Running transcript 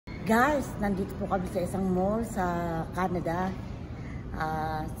Guys, nandito po kami sa isang mall sa Canada.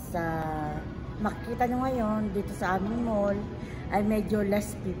 Makikita nyo ngayon dito sa aming mall ay medyo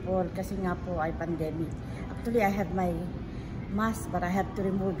less people kasi nga po ay pandemic. Actually, I have my mask but I have to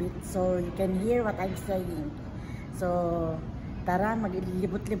remove it so you can hear what I'm saying. So, tara,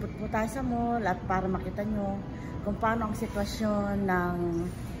 maglilibot-libot po tayo sa mall at para makita nyo kung paano ang sitwasyon ng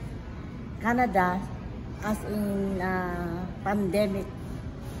Canada as in pandemic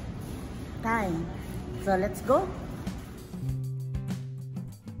time. So let's go.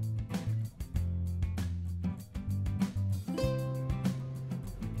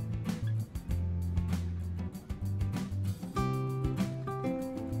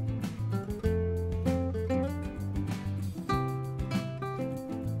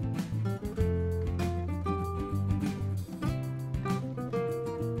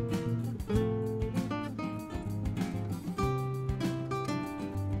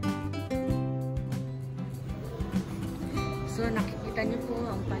 So nakikita niyo po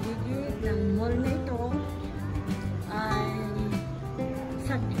ang paligid ng mall na ito ay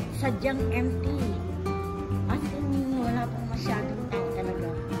sadyang empty. As in, wala pong masyadong tao talaga.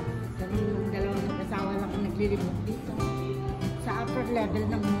 Yung dalawang mag-asawa lang ang naglilibot dito sa upper level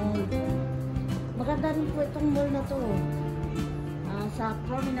ng mall. Maganda rin po itong mall na to. Sa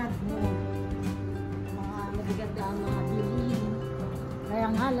Promenade Mall. Mga magaganda ang mga building. Kaya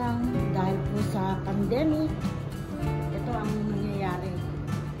nga lang, dahil po sa pandemic, ito ang nangyayari.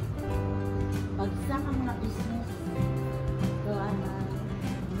 Bagsak ang mga business. Gawa na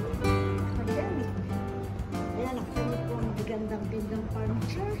pandemic. Ayan, nakita po ang gandang-gandang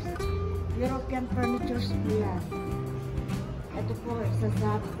furnitures. European furnitures po yan. Ito po, isa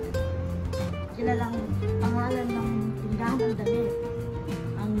sa kilalang pangalan ng tindahan ng damit.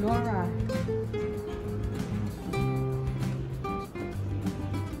 Ang Laura.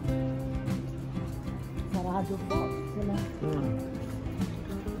 Sarado po.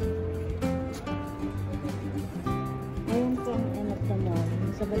 Ayun po ang end of the mall.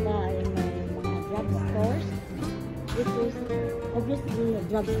 Sa baba ay may mga drugstores. It is obviously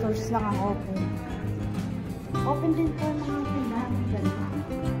drugstores lang ang open. Open din po ang mga tindahan.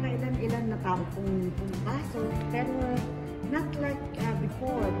 Kailan-ilan na tao pong pasok. Pero not like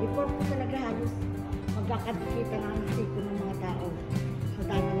before. Before po talaga halos magkakadikita na ang siko ng mga tao. Sa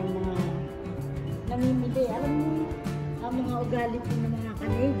dami ng mga namimili. Alam mo, ang mga ugali po ng mga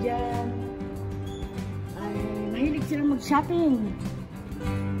Canadian ay mahilig silang mag-shopping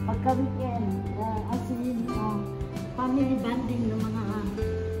pagka weekend. As in, family bonding ng mga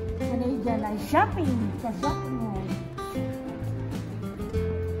Canadian ay shopping sa shopping mall.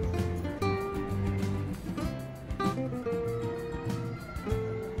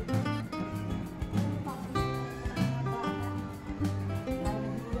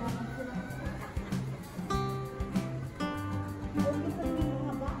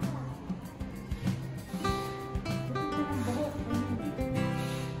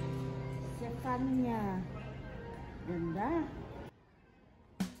 Niya. Ganda.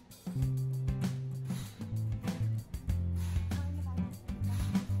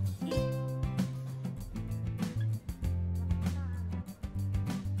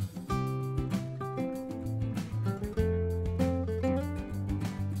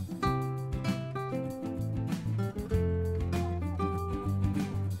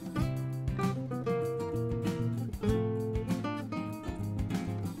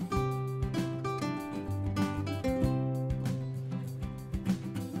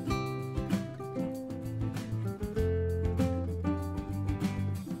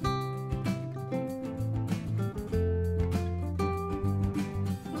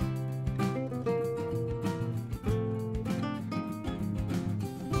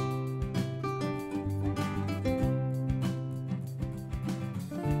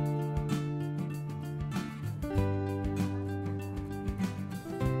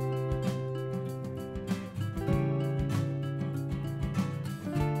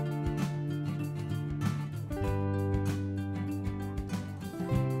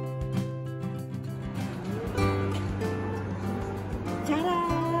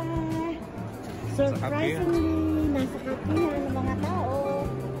 Surprisingly, nasa kapihan ng mga tao.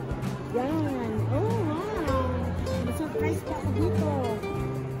 Yan. Oh, wow. Surprise pa ako dito.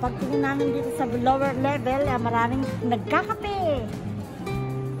 Pagtingin namin dito sa lower level, maraming nagkakape.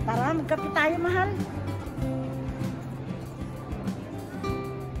 Tara, magkape tayo, mahal.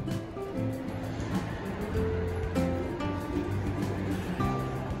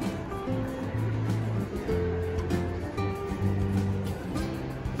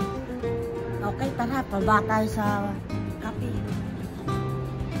 Okay, tara, pababa tayo sa kape.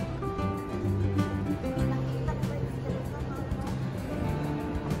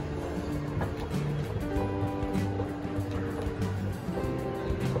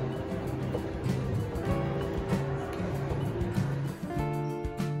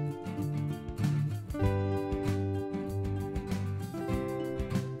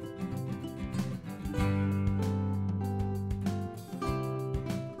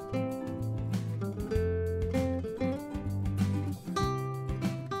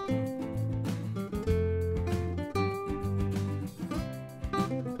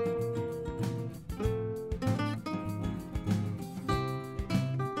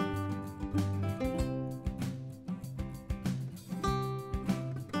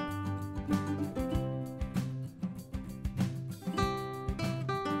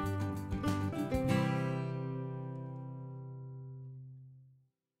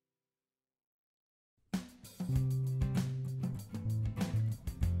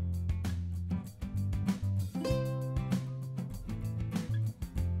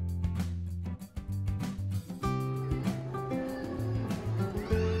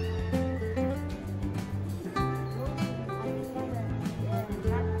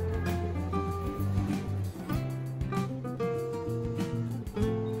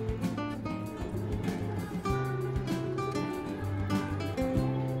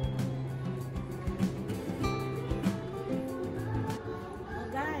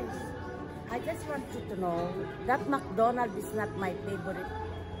 just want you to know that McDonald's is not my favorite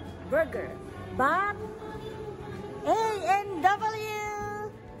burger, but A&W.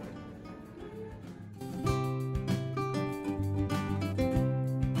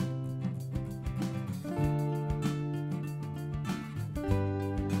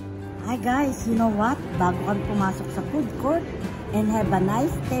 Hi guys, you know what? Bago kami pumasok sa food court and have a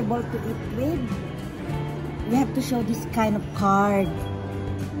nice table to eat with, we have to show this kind of card.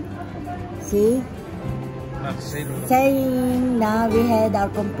 See? Saying now we had our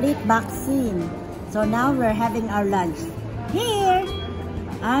complete vaccine. So now we're having our lunch. Here,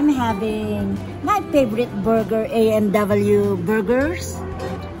 I'm having my favorite burger, A&W burgers.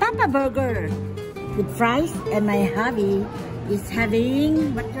 Papa Burger with fries, and my hubby is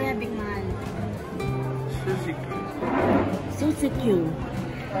having, what you're having, man? Sushi-Q.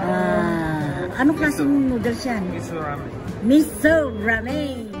 Anong klaseng noodles yan? Miso ramen. Miso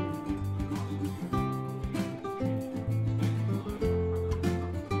ramen.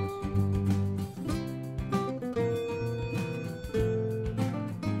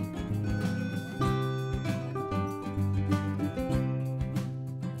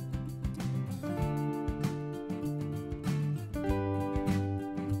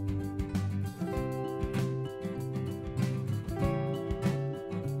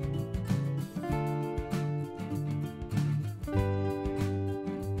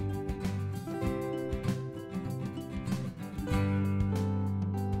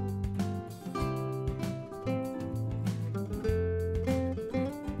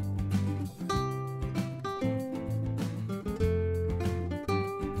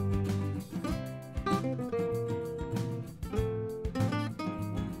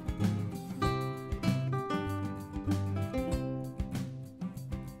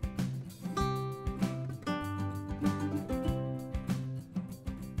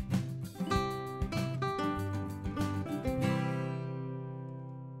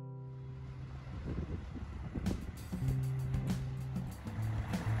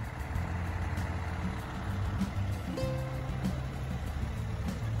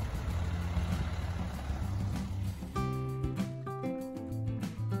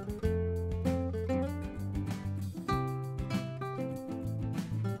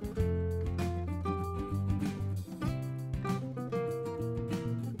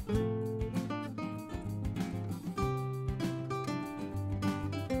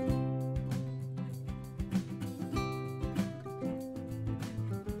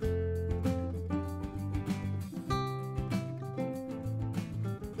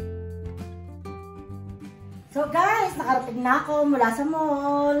 So guys, nakarating na ako mula sa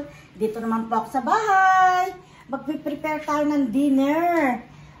mall. Dito naman po ako sa bahay. Magpiprepare tayo ng dinner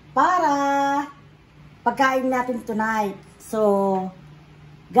para pagkain natin tonight. So,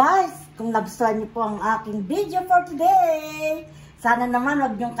 guys, kung nagustuhan niyo po ang aking video for today, sana naman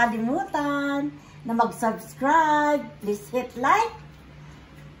huwag niyong kalimutan na mag-subscribe. Please hit like,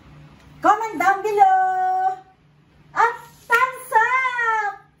 comment down below.